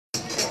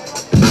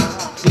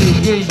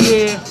Yeah,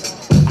 yeah.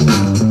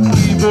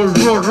 We will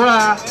roll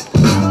right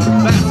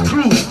back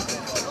through.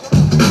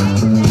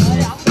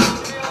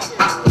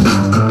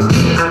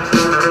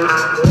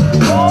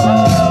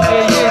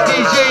 Yeah, yeah,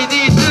 DJ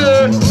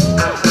Neezer.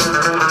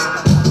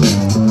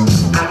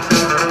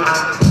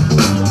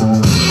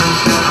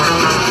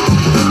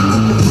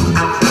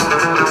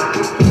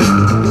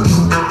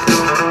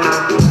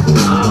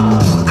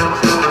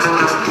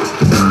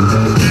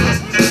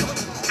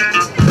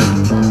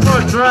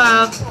 First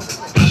round.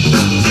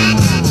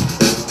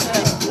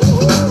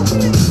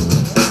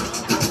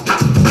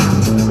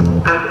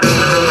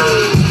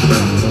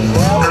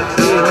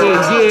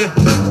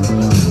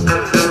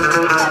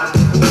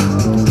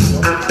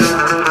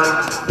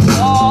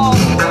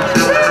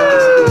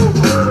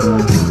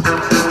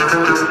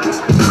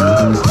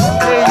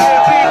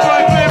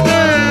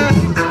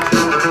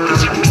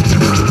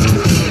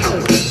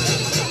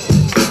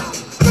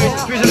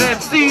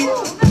 퓨전M.C.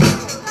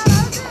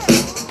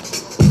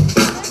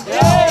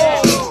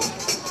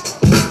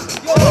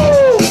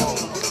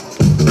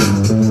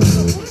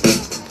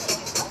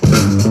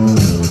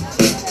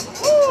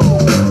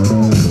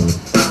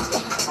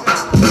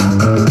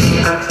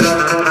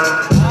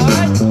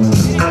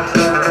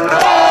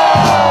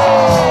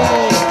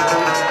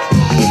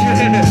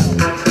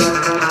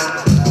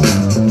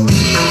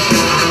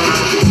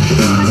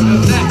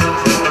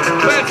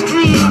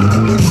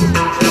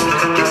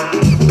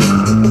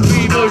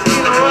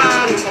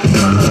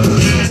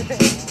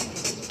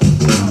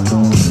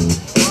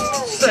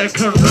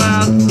 Second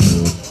round.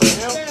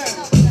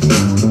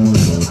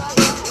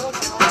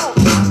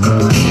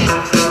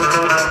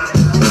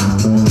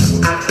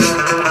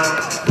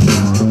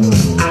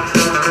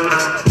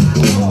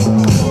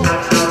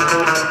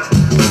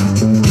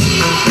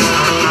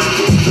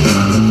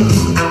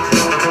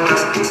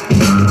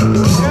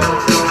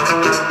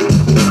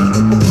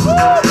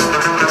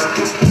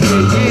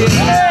 Yeah,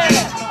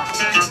 yeah.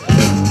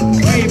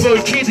 We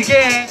boy kids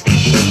again.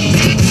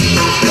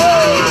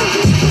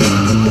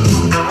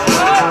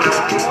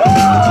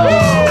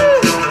 Woo!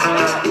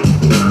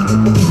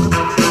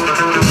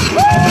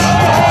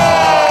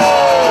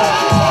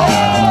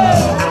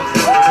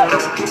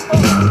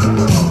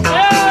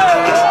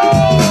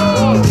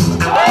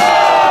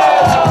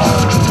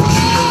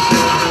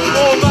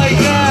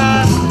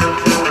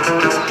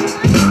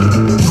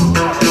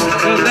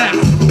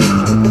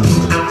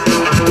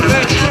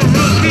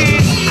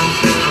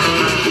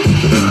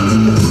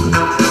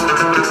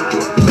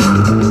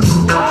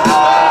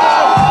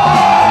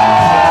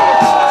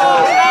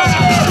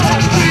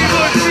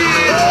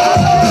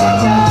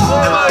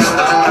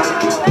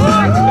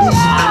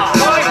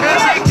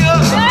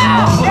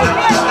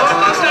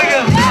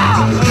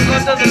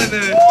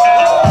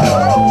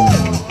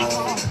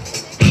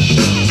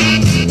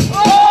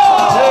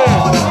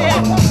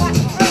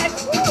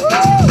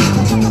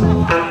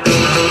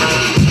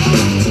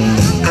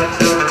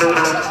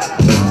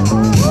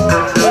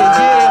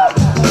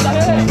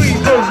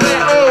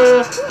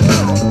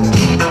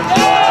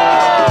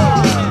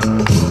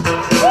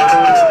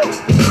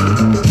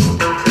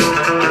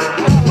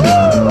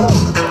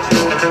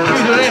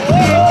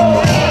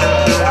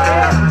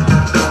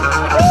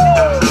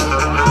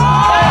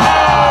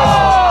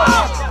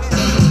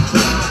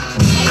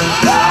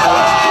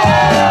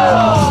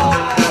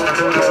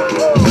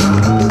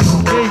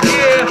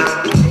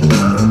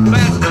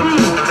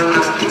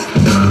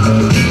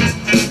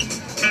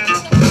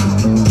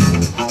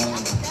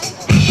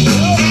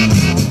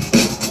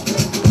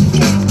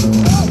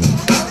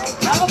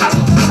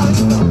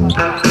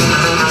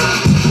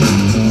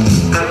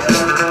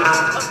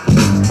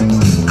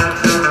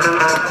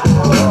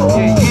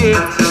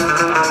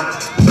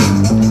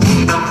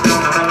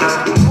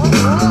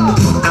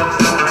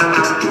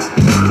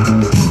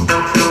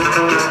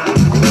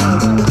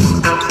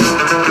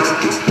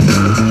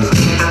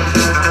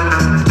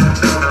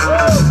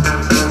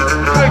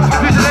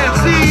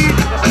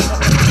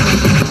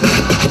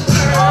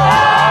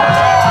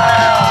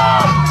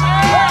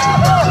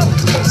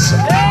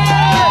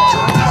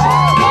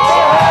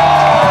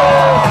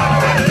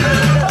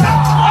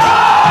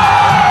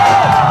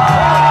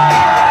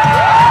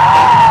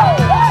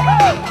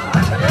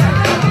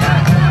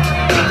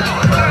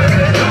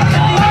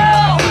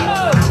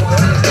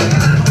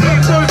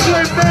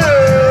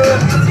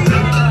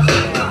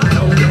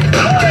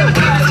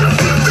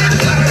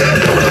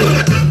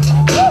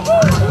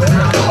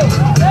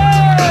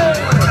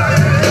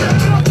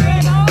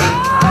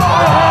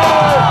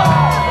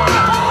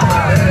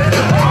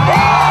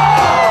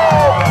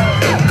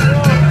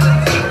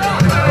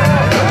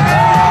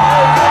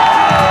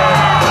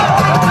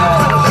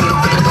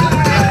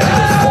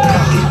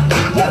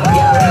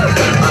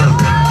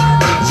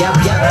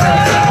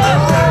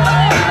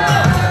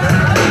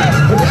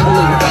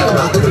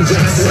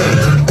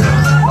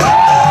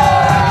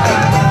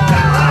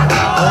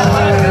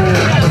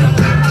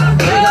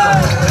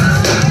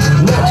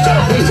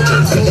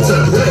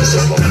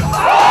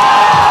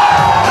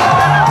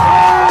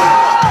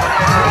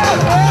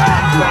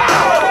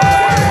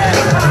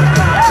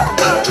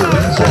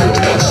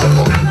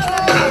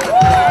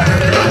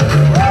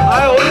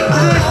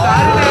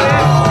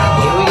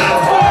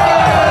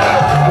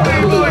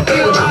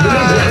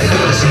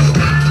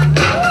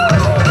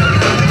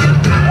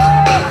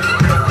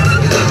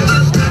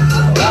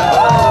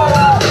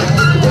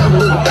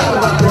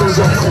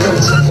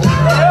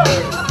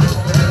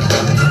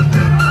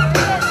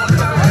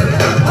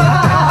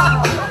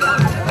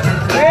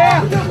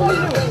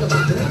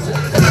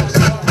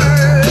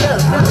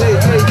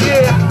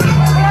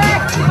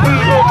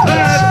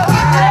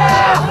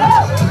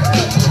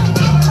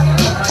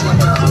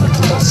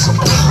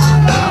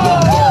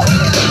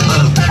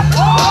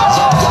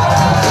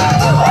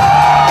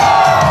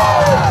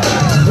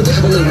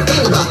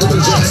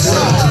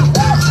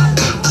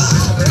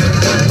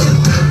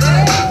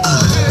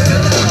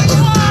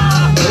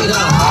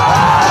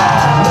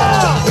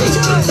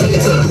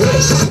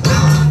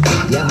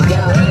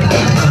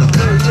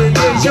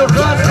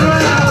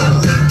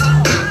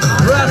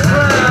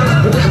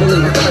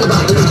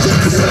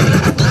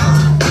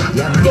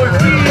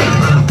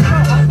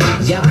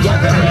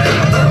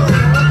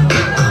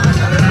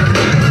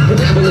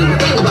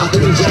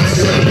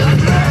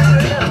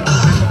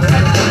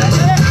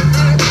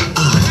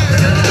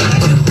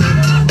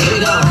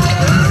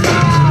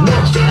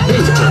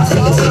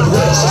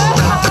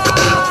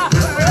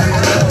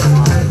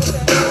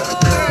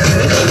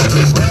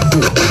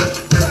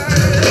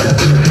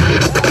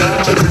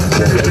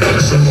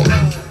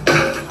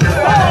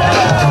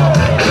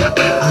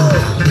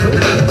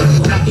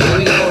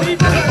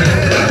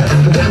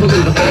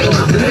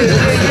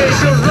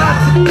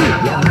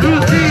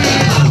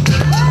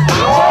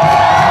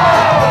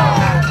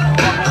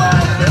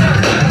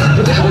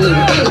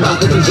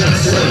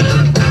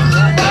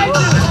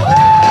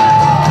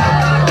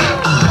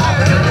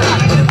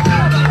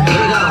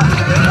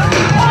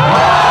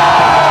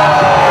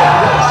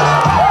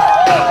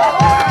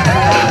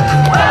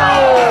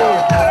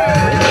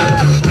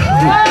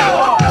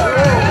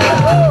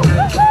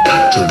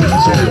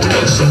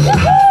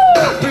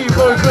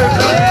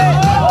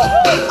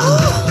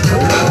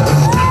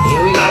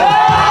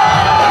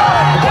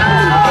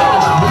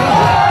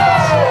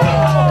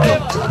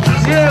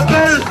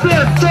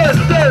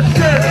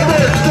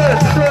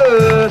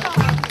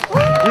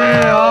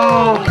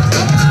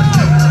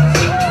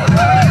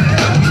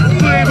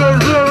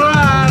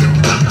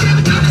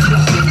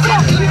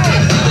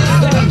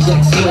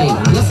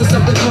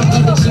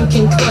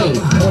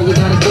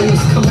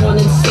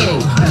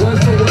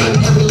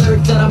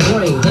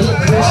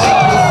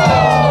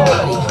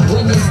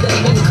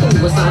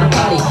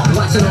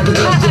 watching all the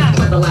girls just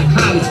pumping like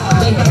hotties.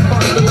 They had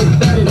cars that look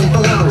better than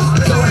Ferraris,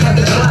 so I had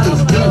the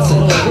shotties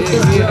dancing. With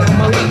this girl on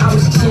my way, I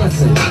was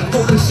chancing,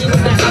 hoping she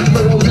was that hot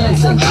for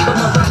romancing. But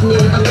my rock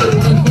needed a little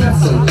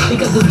enhancing,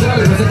 because this girl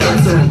wasn't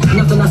answering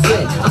nothing I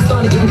said. I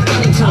started getting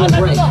panic trying to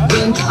break.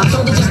 Then I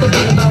told her just to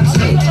think about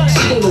tape.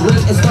 She gave a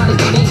wait and started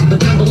to think, but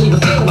didn't believe a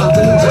thing about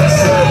the new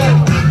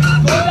dress.